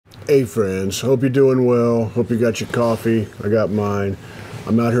Hey friends, hope you're doing well. Hope you got your coffee. I got mine.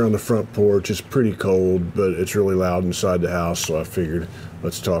 I'm out here on the front porch. It's pretty cold, but it's really loud inside the house, so I figured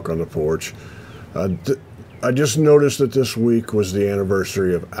let's talk on the porch. I just noticed that this week was the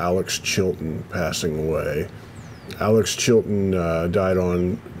anniversary of Alex Chilton passing away. Alex Chilton died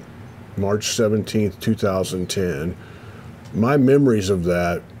on March 17th, 2010. My memories of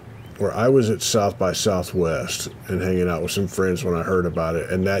that where I was at South by Southwest and hanging out with some friends when I heard about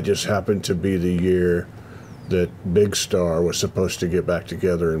it, and that just happened to be the year that Big Star was supposed to get back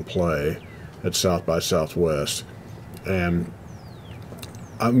together and play at South by Southwest. And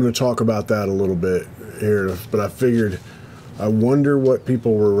I'm going to talk about that a little bit here, but I figured I wonder what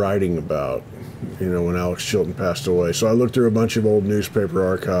people were writing about, you know, when Alex Chilton passed away. So I looked through a bunch of old newspaper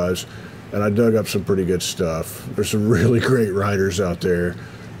archives and I dug up some pretty good stuff. There's some really great writers out there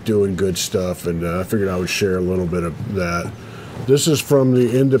doing good stuff, and I figured I would share a little bit of that. This is from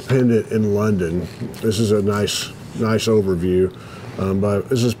the Independent in London. This is a nice overview.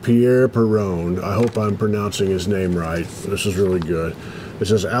 This is Pierre Perron. I hope I'm pronouncing his name right. This is really good. It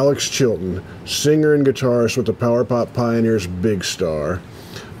says, Alex Chilton, singer and guitarist with the power pop pioneers Big Star.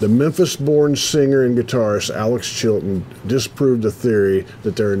 The Memphis-born singer and guitarist Alex Chilton disproved the theory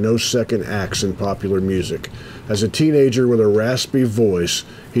that there are no second acts in popular music. As a teenager with a raspy voice,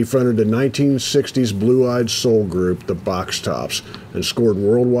 he fronted the 1960s blue-eyed soul group, the Box Tops, and scored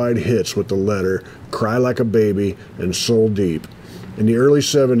worldwide hits with The Letter, Cry Like a Baby, and Soul Deep. In the early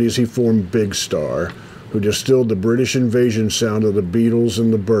 70s, he formed Big Star, who distilled the British invasion sound of the Beatles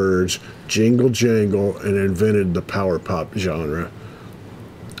and the Byrds, Jingle Jangle, and invented the power pop genre.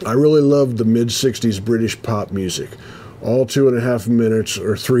 I really loved the mid-60s British pop music. All 2.5 minutes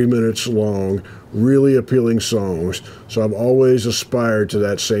or 3 minutes long, really appealing songs, so I've always aspired to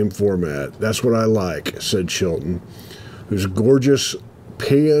that same format. That's what I like, said Chilton, whose gorgeous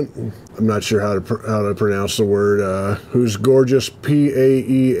I'm not sure how to pronounce the word, whose gorgeous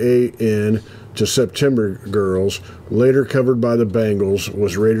Paean to September Girls, later covered by the Bangles,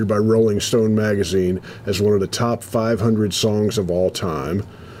 was rated by Rolling Stone magazine as one of the top 500 songs of all time.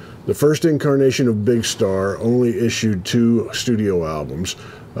 The first incarnation of Big Star only issued 2 studio albums,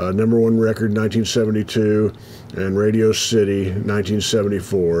 #1 record 1972 and Radio City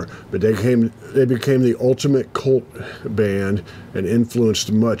 1974, but they became the ultimate cult band and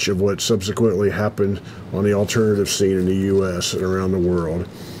influenced much of what subsequently happened on the alternative scene in the U.S. and around the world.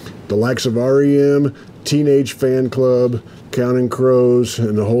 The likes of REM, Teenage Fan Club, Counting Crows,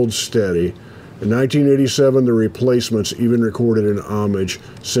 and The Hold Steady. In 1987, the Replacements even recorded an homage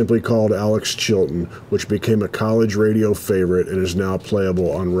simply called Alex Chilton, which became a college radio favorite and is now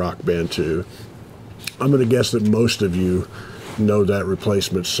playable on Rock Band 2. I'm going to guess that most of you know that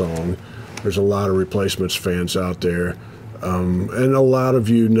Replacements song. There's a lot of Replacements fans out there. And a lot of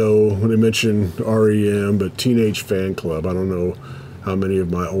you know, when they mention REM, but Teenage Fan Club. I don't know how many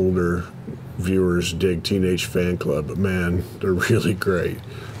of my older viewers dig Teenage Fan Club, but man, they're really great.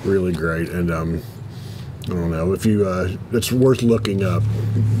 Really great, and I don't know if you. It's worth looking up.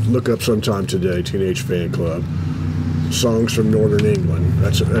 Look up sometime today. Teenage Fan Club, songs from Northern England.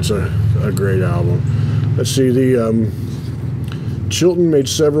 That's a great album. Let's see. The Chilton made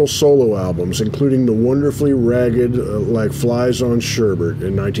several solo albums, including the wonderfully ragged Like Flies on Sherbet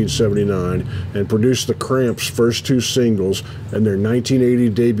in 1979, and produced the Cramps' first 2 singles and their 1980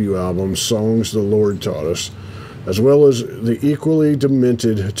 debut album, Songs the Lord Taught Us, as well as the equally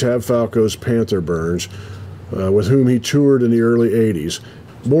demented Tab Falco's Panther Burns, with whom he toured in the early 80s.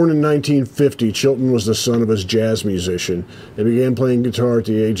 Born in 1950, Chilton was the son of a jazz musician and began playing guitar at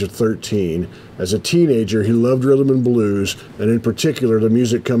the age of 13. As a teenager, he loved rhythm and blues, and in particular the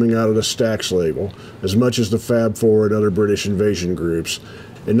music coming out of the Stax label, as much as the Fab Four and other British invasion groups.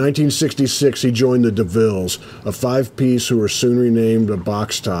 In 1966, he joined the DeVilles, a 5-piece who were soon renamed the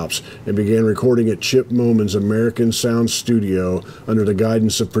Box Tops, and began recording at Chip Moman's American Sound Studio under the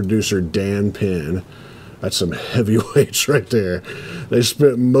guidance of producer Dan Penn. That's some heavyweights right there. They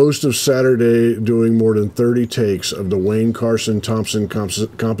spent most of Saturday doing more than 30 takes of the Wayne Carson Thompson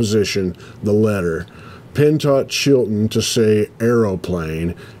composition, The Letter. Penn taught Chilton to say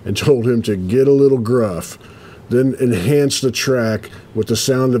aeroplane and told him to get a little gruff, then enhanced the track with the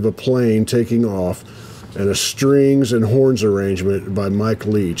sound of a plane taking off and a strings and horns arrangement by Mike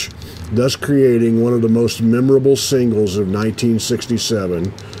Leach, thus creating one of the most memorable singles of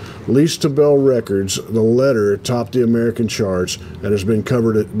 1967. Leased to Bell Records, The Letter topped the American charts and has been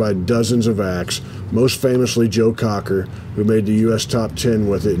covered by dozens of acts, most famously Joe Cocker, who made the U.S. Top 10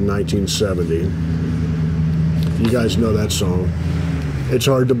 with it in 1970. You guys know that song. It's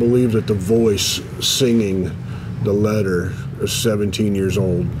hard to believe that the voice singing the letter is 17 years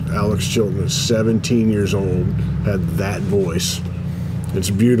old. Alex Chilton is 17 years old, had that voice. It's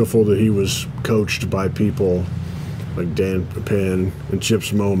beautiful that he was coached by people like Dan Penn and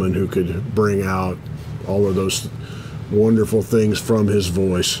Chips Moman, who could bring out all of those wonderful things from his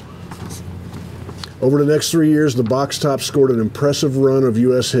voice. Over the next 3 years, the Box Tops scored an impressive run of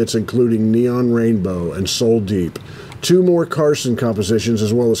U.S. hits, including Neon Rainbow and Soul Deep, 2 more Carson compositions,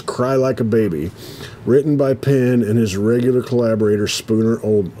 as well as Cry Like a Baby, written by Penn and his regular collaborator Spooner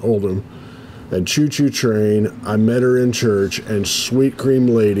Oldham, and Choo Choo Train, I Met Her in Church, and Sweet Cream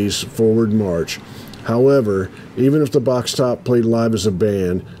Ladies, Forward March. However, even if the Box Top played live as a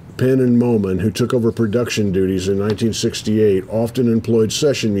band, Penn and Moman, who took over production duties in 1968, often employed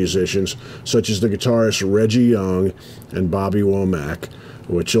session musicians such as the guitarist Reggie Young and Bobby Womack,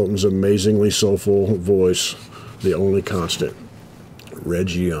 with Chilton's amazingly soulful voice the only constant.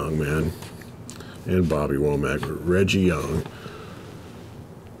 Reggie Young, man. And Bobby Womack. Reggie Young.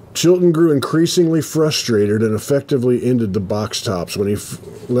 Chilton grew increasingly frustrated and effectively ended the Box Tops when he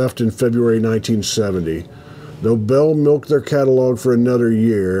left in February 1970. Though Bell milked their catalog for another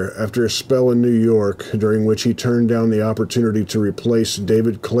year, after a spell in New York, during which he turned down the opportunity to replace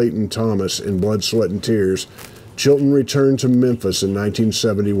David Clayton Thomas in Blood, Sweat, and Tears, Chilton returned to Memphis in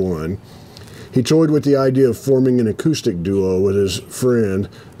 1971. He toyed with the idea of forming an acoustic duo with his friend,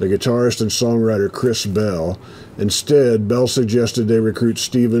 the guitarist and songwriter Chris Bell. Instead, Bell suggested they recruit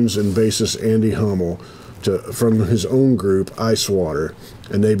Stevens and bassist Andy Hummel from his own group, Ice Water,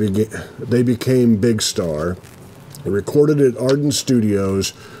 and they became Big Star. Recorded at Arden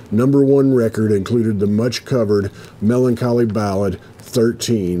Studios, #1 record included the much-covered melancholy ballad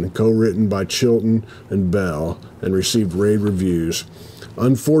 13, co-written by Chilton and Bell, and received rave reviews.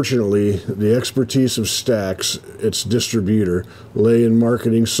 Unfortunately, the expertise of Stax, its distributor, lay in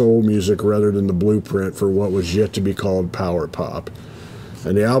marketing soul music rather than the blueprint for what was yet to be called power pop,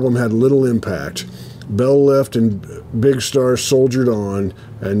 and the album had little impact. Bell left and Big Star soldiered on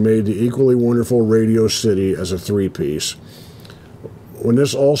and made the equally wonderful Radio City as a 3-piece. When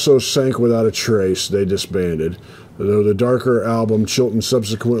this also sank without a trace, they disbanded. Though the darker album Chilton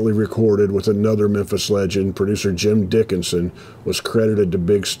subsequently recorded with another Memphis legend, producer Jim Dickinson, was credited to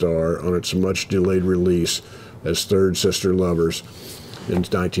Big Star on its much-delayed release as Third Sister Lovers in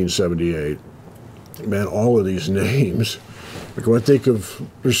 1978. Man, all of these names. Like when I think of,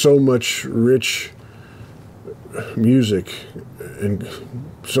 there's so much rich music and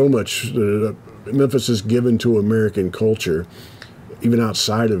so much that Memphis has given to American culture, even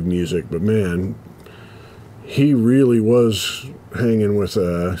outside of music. But man, he really was hanging with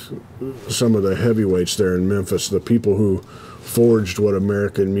some of the heavyweights there in Memphis, the people who forged what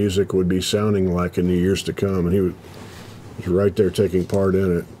American music would be sounding like in the years to come, and he was right there taking part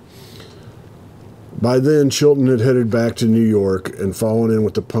in it. By then, Chilton had headed back to New York and fallen in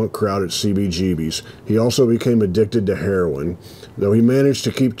with the punk crowd at CBGB's. He also became addicted to heroin, though he managed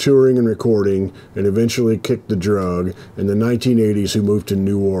to keep touring and recording and eventually kicked the drug. In the 1980s, he moved to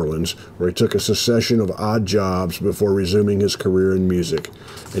New Orleans, where he took a succession of odd jobs before resuming his career in music.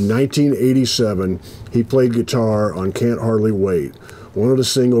 In 1987, he played guitar on Can't Hardly Wait, one of the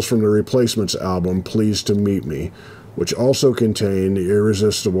singles from the Replacements album, Pleased to Meet Me, which also contained the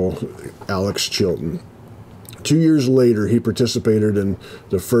irresistible Alex Chilton. 2 years later, he participated in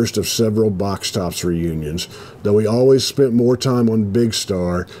the first of several Box Tops reunions, though he always spent more time on Big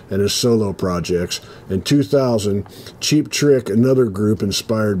Star and his solo projects. In 2000, Cheap Trick, another group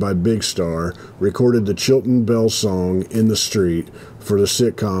inspired by Big Star, recorded the Chilton Bell song In the Street for the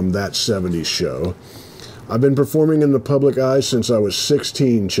sitcom That 70s Show. I've been performing in the public eye since I was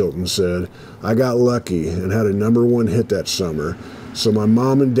 16, Chilton said. I got lucky and had a #1 hit that summer. So my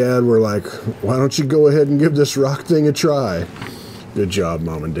mom and dad were like, why don't you go ahead and give this rock thing a try? Good job,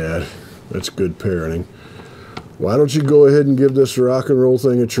 Mom and Dad. That's good parenting. Why don't you go ahead and give this rock and roll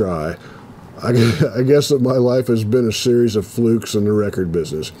thing a try? I guess that my life has been a series of flukes in the record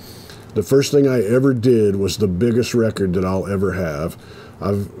business. The first thing I ever did was the biggest record that I'll ever have.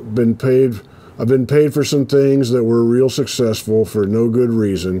 I've been paid for some things that were real successful for no good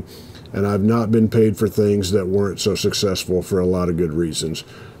reason, and I've not been paid for things that weren't so successful for a lot of good reasons.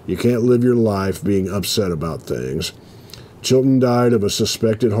 You can't live your life being upset about things. Chilton died of a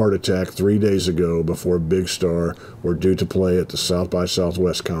suspected heart attack 3 days ago before Big Star were due to play at the South by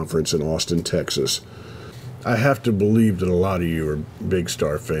Southwest Conference in Austin, Texas. I have to believe that a lot of you are Big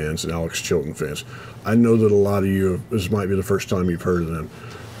Star fans and Alex Chilton fans. I know that a lot of you, this might be the first time you've heard of them,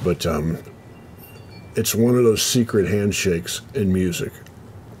 but it's one of those secret handshakes in music.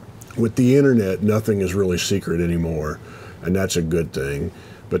 With the internet, nothing is really secret anymore, and that's a good thing.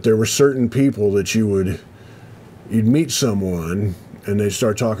 But there were certain people that you would you'd meet someone and they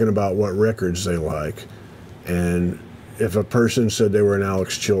start talking about what records they like. And if a person said they were an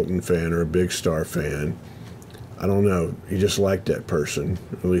Alex Chilton fan or a Big Star fan, I don't know, you just like that person.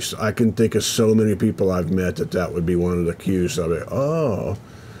 At least I can think of so many people I've met that would be one of the cues. I'll be, oh,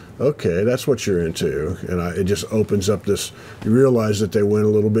 okay, that's what you're into. And it just opens up this, you realize that they went a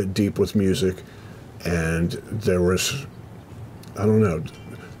little bit deep with music, and there was, I don't know,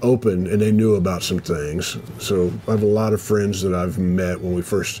 open, and they knew about some things. So I have a lot of friends that I've met when we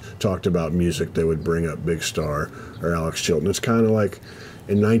first talked about music, they would bring up Big Star or Alex Chilton. It's kind of like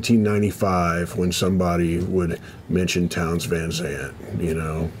in 1995 when somebody would mention Townes Van Zandt, you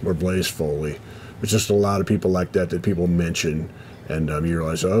know, or Blaze Foley. There's just a lot of people like that people mention, and you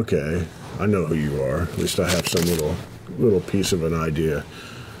realize, okay, I know who you are. At least I have some little piece of an idea.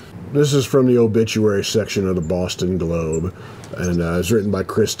 This is from the obituary section of the Boston Globe, and it's written by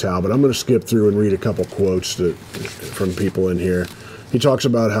Chris Talbot. I'm going to skip through and read a couple quotes from people in here. He talks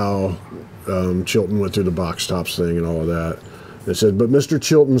about how Chilton went through the box tops thing and all of that. It said, but Mr.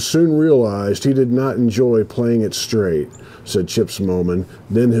 Chilton soon realized he did not enjoy playing it straight, said Chip Smallman,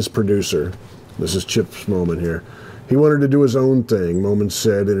 then his producer. This is Chip Smallman here. He wanted to do his own thing, Moman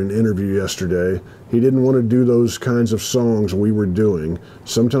said in an interview yesterday. He didn't want to do those kinds of songs we were doing.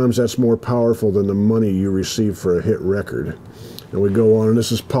 Sometimes that's more powerful than the money you receive for a hit record. And we go on, and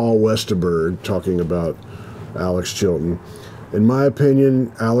this is Paul Westerberg talking about Alex Chilton. In my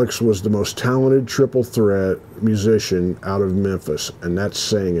opinion, Alex was the most talented triple threat musician out of Memphis, and that's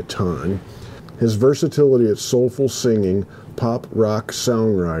saying a ton. His versatility at soulful singing, pop rock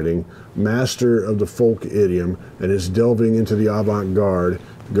songwriting, master of the folk idiom, and his delving into the avant-garde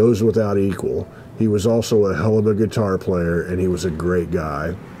goes without equal. He was also a hell of a guitar player, and he was a great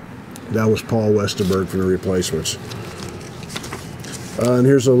guy. That was Paul Westerberg from The Replacements. And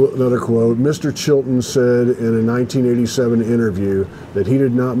here's another quote. Mr. Chilton said in a 1987 interview that he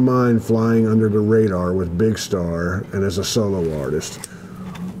did not mind flying under the radar with Big Star and as a solo artist.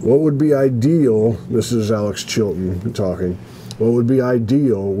 What would be ideal, this is Alex Chilton talking, what would be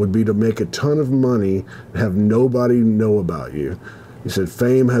ideal would be to make a ton of money and have nobody know about you. He said,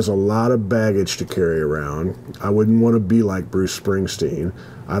 fame has a lot of baggage to carry around. I wouldn't want to be like Bruce Springsteen.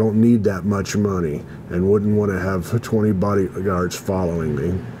 I don't need that much money and wouldn't want to have 20 bodyguards following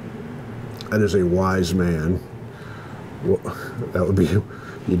me. That is a wise man. Well, that would be,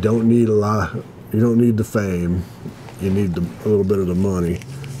 you don't need a lot, you don't need the fame. You need a little bit of the money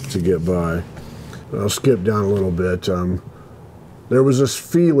to get by. I'll skip down a little bit. There was this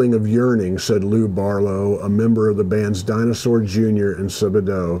feeling of yearning, said Lou Barlow, a member of the bands Dinosaur Jr. and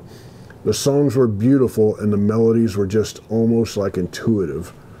Thibodeau. The songs were beautiful and the melodies were just almost like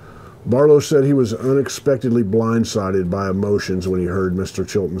intuitive. Barlow said he was unexpectedly blindsided by emotions when he heard Mr.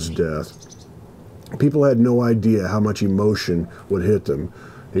 Chilton's death. People had no idea how much emotion would hit them,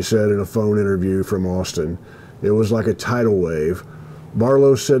 he said in a phone interview from Austin. It was like a tidal wave.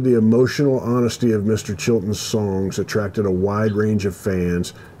 Barlow said the emotional honesty of Mr. Chilton's songs attracted a wide range of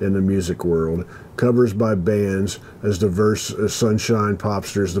fans in the music world. Covers by bands as diverse as Sunshine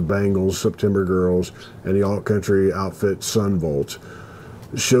Popsters, the Bangles, September Girls, and the alt-country outfit Sunvolt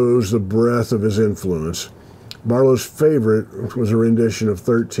shows the breadth of his influence. Barlow's favorite was a rendition of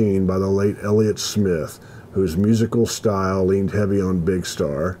 13 by the late Elliott Smith, whose musical style leaned heavy on Big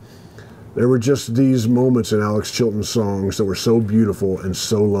Star. There were just these moments in Alex Chilton's songs that were so beautiful and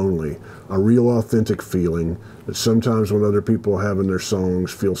so lonely, a real authentic feeling that sometimes when other people have in their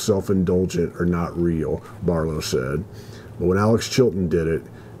songs feel self-indulgent or not real, Barlow said. But when Alex Chilton did it,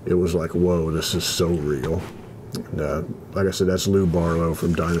 it was like, whoa, this is so real. And, like I said, that's Lou Barlow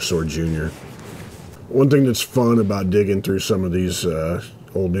from Dinosaur Jr. One thing that's fun about digging through some of these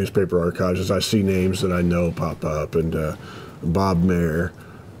old newspaper archives is I see names that I know pop up, and Bob Mayer.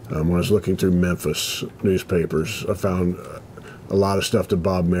 When I was looking through Memphis newspapers, I found a lot of stuff that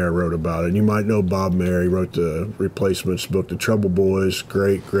Bob Mayer wrote about it. And you might know Bob Mayer. He wrote the Replacements book, The Trouble Boys.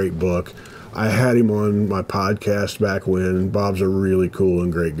 Great, great book. I had him on my podcast back when. Bob's a really cool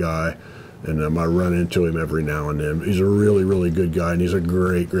and great guy, and I run into him every now and then. He's a really, really good guy, and he's a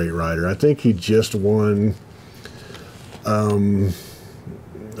great, great writer. I think he just won a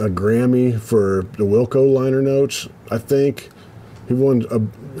Grammy for the Wilco liner notes, I think. He won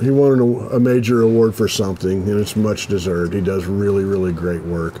a major award for something, and it's much deserved. He does really, really great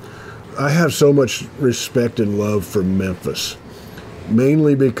work. I have so much respect and love for Memphis,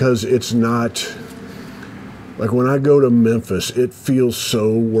 mainly because it's not, like when I go to Memphis, it feels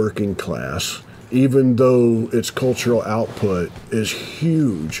so working class, even though its cultural output is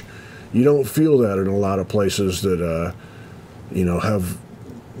huge. You don't feel that in a lot of places that, have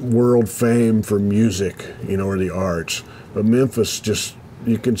world fame for music, or the arts. But Memphis, just,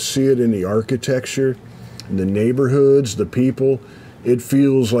 you can see it in the architecture, in the neighborhoods, the people. It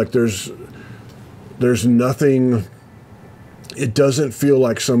feels like there's nothing. It doesn't feel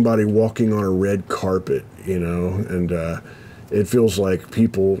like somebody walking on a red carpet, and it feels like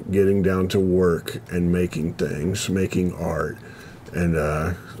people getting down to work and making things, making art. And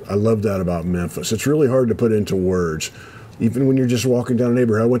I love that about Memphis. It's really hard to put into words. Even when you're just walking down a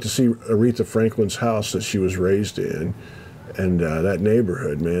neighborhood. I went to see Aretha Franklin's house that she was raised in. And that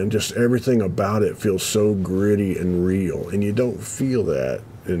neighborhood, man, just everything about it feels so gritty and real. And you don't feel that.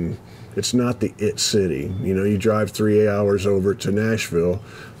 And it's not the it city. You drive 3 hours over to Nashville.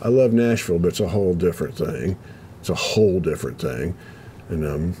 I love Nashville, but it's a whole different thing. It's a whole different thing.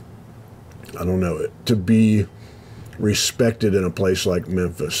 And I don't know, to be respected in a place like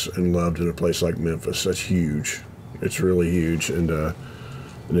Memphis and loved in a place like Memphis, that's huge. It's really huge. And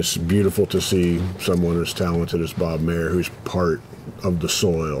it's beautiful to see someone as talented as Bob Mayer, who's part of the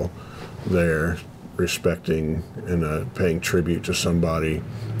soil there, respecting and paying tribute to somebody,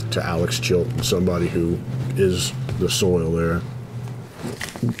 to Alex Chilton, somebody who is the soil there.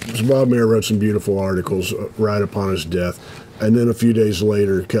 So Bob Mayer wrote some beautiful articles right upon his death, and then a few days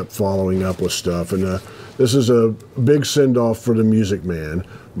later kept following up with stuff. And this is a big send-off for the Music Man.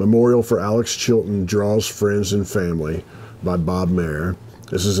 Memorial for Alex Chilton Draws Friends and Family by Bob Mayer.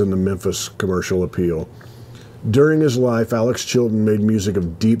 This is in the Memphis Commercial Appeal. During his life, Alex Chilton made music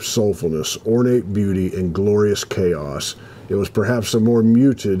of deep soulfulness, ornate beauty, and glorious chaos. It was perhaps a more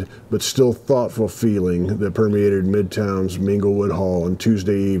muted but still thoughtful feeling that permeated Midtown's Minglewood Hall on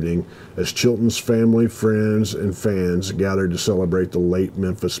Tuesday evening as Chilton's family, friends, and fans gathered to celebrate the late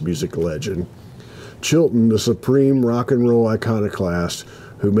Memphis music legend. Chilton, the supreme rock and roll iconoclast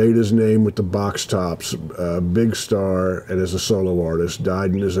who made his name with the Box Tops, big star, and as a solo artist,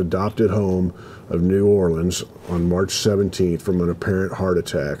 died in his adopted home of New Orleans on March 17th from an apparent heart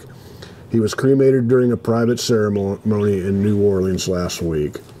attack. He was cremated during a private ceremony in New Orleans last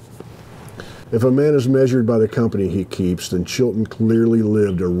week. If a man is measured by the company he keeps, then Chilton clearly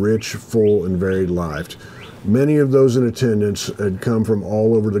lived a rich, full, and varied life. Many of those in attendance had come from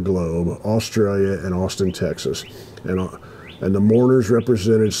all over the globe, Australia and Austin, Texas, and the mourners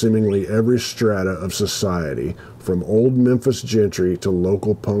represented seemingly every strata of society, from old Memphis gentry to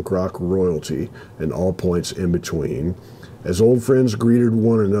local punk rock royalty, and all points in between. As old friends greeted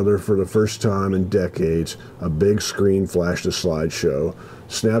one another for the first time in decades, a big screen flashed a slideshow.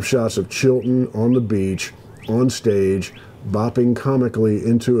 Snapshots of Chilton on the beach, on stage, bopping comically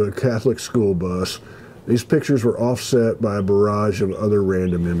into a Catholic school bus. These pictures were offset by a barrage of other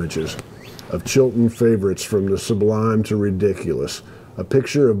random images of Chilton favorites from the sublime to ridiculous. A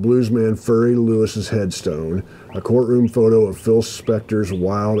picture of bluesman Furry Lewis's headstone, a courtroom photo of Phil Spector's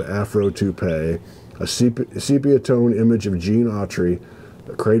wild afro toupee, a sepia tone image of Gene Autry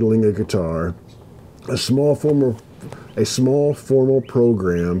cradling a guitar. A small formal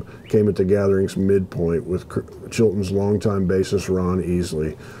program came at the gathering's midpoint with Chilton's longtime bassist Ron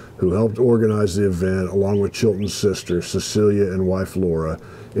Easley, who helped organize the event along with Chilton's sister Cecilia and wife Laura,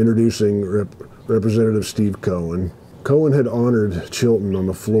 introducing Representative Steve Cohen. Cohen had honored Chilton on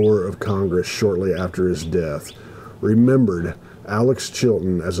the floor of Congress shortly after his death, remembered Alex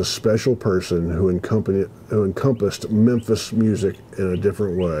Chilton as a special person who encompassed Memphis music in a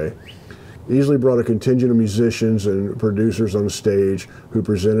different way. Easily brought a contingent of musicians and producers on stage who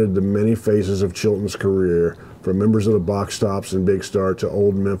presented the many phases of Chilton's career, from members of the Box Tops and Big Star to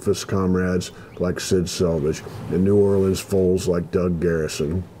old Memphis comrades like Sid Selvage and New Orleans foals like Doug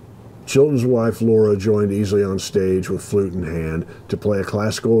Garrison. Chilton's wife Laura joined Easley on stage with flute in hand to play a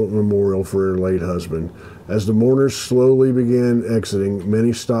classical memorial for her late husband. As the mourners slowly began exiting,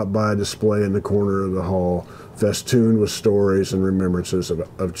 many stopped by a display in the corner of the hall, festooned with stories and remembrances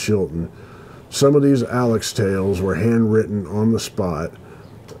of Chilton. Some of these Alex tales were handwritten on the spot.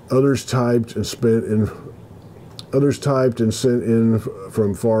 Others typed and sent in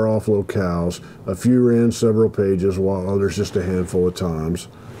from far-off locales. A few ran several pages, while others just a handful of times.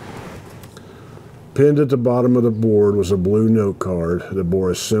 Pinned at the bottom of the board was a blue note card that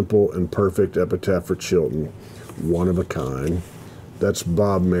bore a simple and perfect epitaph for Chilton, one of a kind. That's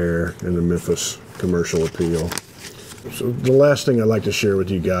Bob Mayer in the Memphis Commercial Appeal. So the last thing I'd like to share with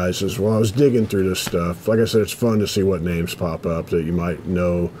you guys is, while I was digging through this stuff, like I said, it's fun to see what names pop up that you might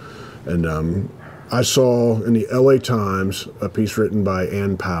know. And I saw in the LA Times a piece written by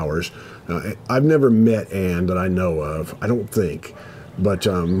Ann Powers. Now, I've never met Ann that I know of, I don't think. But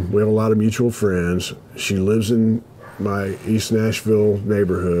we have a lot of mutual friends. She lives in my East Nashville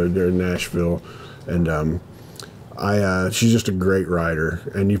neighborhood there in Nashville. And She's just a great writer,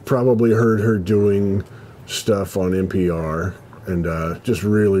 and you've probably heard her doing stuff on NPR, and just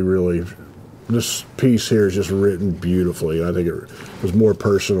really, really, this piece here is just written beautifully. I think it was more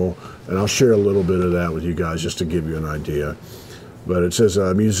personal, and I'll share a little bit of that with you guys just to give you an idea. But it says,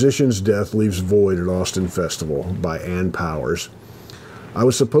 Musician's Death Leaves Void at Austin Festival by Ann Powers. I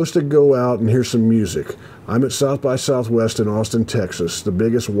was supposed to go out and hear some music. I'm at South by Southwest in Austin, Texas, the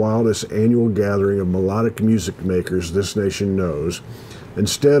biggest, wildest annual gathering of melodic music makers this nation knows.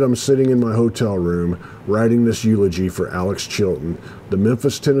 Instead, I'm sitting in my hotel room writing this eulogy for Alex Chilton, the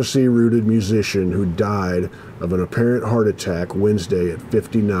Memphis, Tennessee-rooted musician who died of an apparent heart attack Wednesday at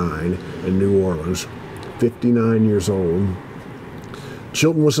 59 in New Orleans. 59 years old.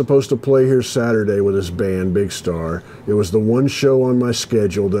 Chilton was supposed to play here Saturday with his band, Big Star. It was the one show on my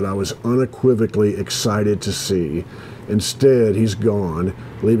schedule that I was unequivocally excited to see. Instead, he's gone,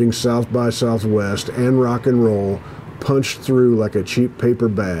 leaving South by Southwest and rock and roll punched through like a cheap paper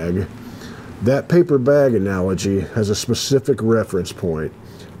bag. That paper bag analogy has a specific reference point.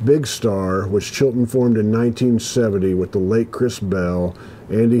 Big Star, which Chilton formed in 1970 with the late Chris Bell,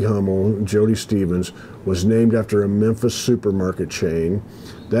 Andy Hummel, and Jody Stevens, was named after a Memphis supermarket chain.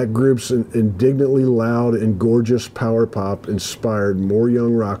 That group's indignantly loud and gorgeous power pop inspired more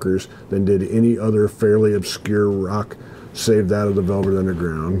young rockers than did any other fairly obscure rock, save that of the Velvet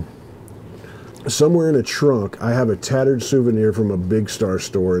Underground. Somewhere in a trunk, I have a tattered souvenir from a Big Star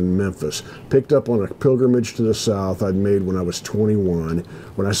store in Memphis, picked up on a pilgrimage to the South I'd made when I was 21,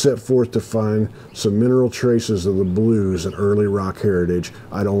 when I set forth to find some mineral traces of the blues and early rock heritage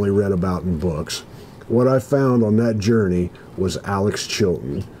I'd only read about in books. What I found on that journey was Alex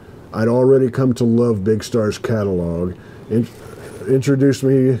Chilton. I'd already come to love Big Star's catalog, introduced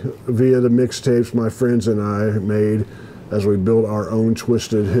me via the mixtapes my friends and I made as we built our own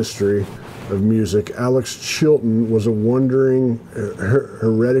twisted history of music. Alex Chilton was a wandering,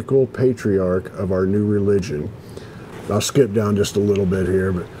 heretical patriarch of our new religion. I'll skip down just a little bit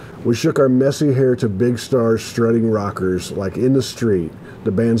here, but we shook our messy hair to Big Star's strutting rockers like In the Street,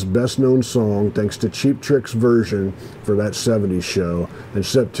 the band's best-known song thanks to Cheap Trick's version for that 70s show, and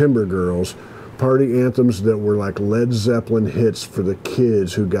September Girls, party anthems that were like Led Zeppelin hits for the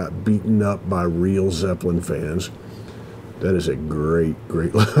kids who got beaten up by real Zeppelin fans. That is a great,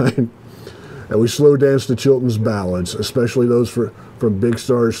 great line. And we slow danced to Chilton's ballads, especially those from Big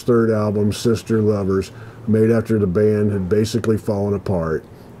Star's third album, Sister Lovers, made after the band had basically fallen apart.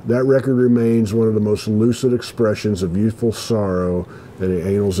 That record remains one of the most lucid expressions of youthful sorrow in the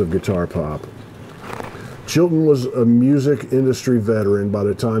annals of guitar pop. Chilton was a music industry veteran by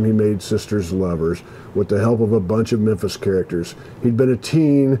the time he made Sister's Lovers, with the help of a bunch of Memphis characters. He'd been a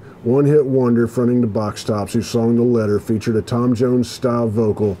teen, one-hit wonder fronting the Box Tops, whose song The Letter featured a Tom Jones-style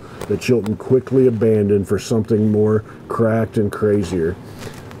vocal that Chilton quickly abandoned for something more cracked and crazier.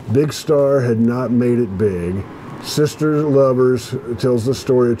 Big Star had not made it big. Sister Lovers tells the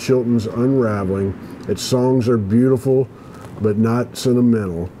story of Chilton's unraveling. Its songs are beautiful, but not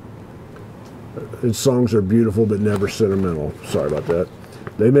sentimental. Its songs are beautiful, but never sentimental. Sorry about that.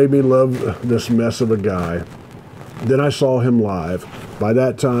 They made me love this mess of a guy. Then I saw him live. By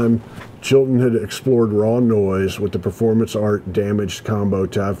that time, Chilton had explored raw noise with the performance art damaged combo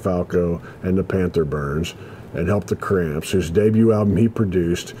Tav Falco and the Panther Burns, and helped the Cramps, whose debut album he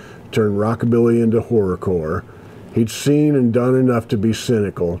produced, turn rockabilly into horrorcore. He'd seen and done enough to be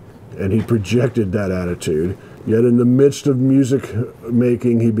cynical, and he projected that attitude. Yet in the midst of music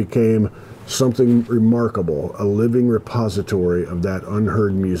making, he became something remarkable, a living repository of that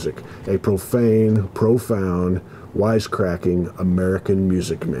unheard music, a profane, profound, wisecracking American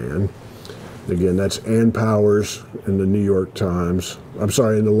music man. Again, that's Ann Powers in the New York Times. I'm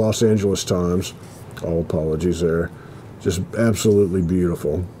sorry, in the Los Angeles Times. All apologies there. Just absolutely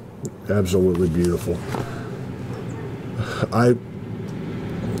beautiful. Absolutely beautiful. I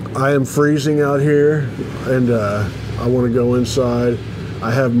am freezing out here, and I want to go inside. I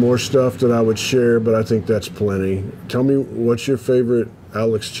have more stuff that I would share, but I think that's plenty. Tell me, what's your favorite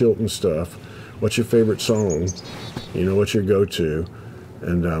Alex Chilton stuff? What's your favorite song? You know, what's your go-to?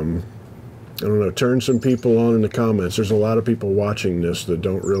 And I don't know, turn some people on in the comments. There's a lot of people watching this that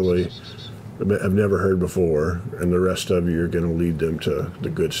don't really, have never heard before, and the rest of you are going to lead them to the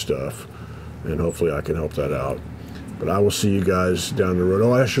good stuff. And hopefully I can help that out. But I will see you guys down the road.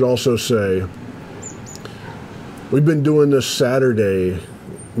 Oh, I should also say, we've been doing this Saturday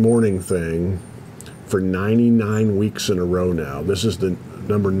morning thing for 99 weeks in a row now. This is the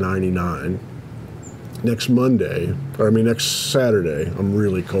number 99. Next Saturday, I'm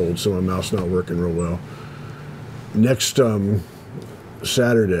really cold, so my mouth's not working real well. Next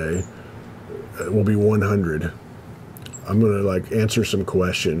Saturday will be 100. I'm going to like answer some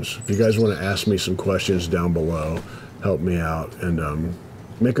questions. If you guys want to ask me some questions down below, help me out and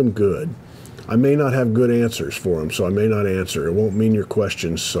make them good. I may not have good answers for them, so I may not answer. It won't mean your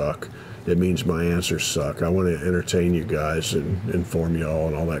questions suck. It means my answers suck. I want to entertain you guys and inform you all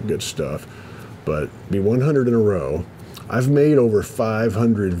and all that good stuff. But be 100 in a row. I've made over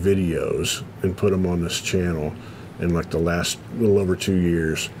 500 videos and put them on this channel in like the last little over 2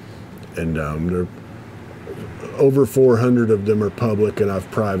 years. And they're over 400 of them are public, and I've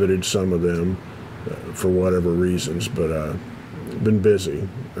privated some of them for whatever reasons. But been busy,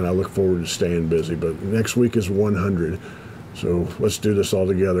 and I look forward to staying busy. But next week is 100. So let's do this all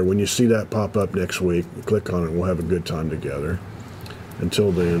together. When you see that pop up next week, click on it and we'll have a good time together.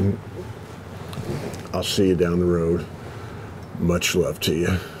 Until then, I'll see you down the road. Much love to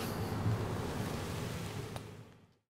you.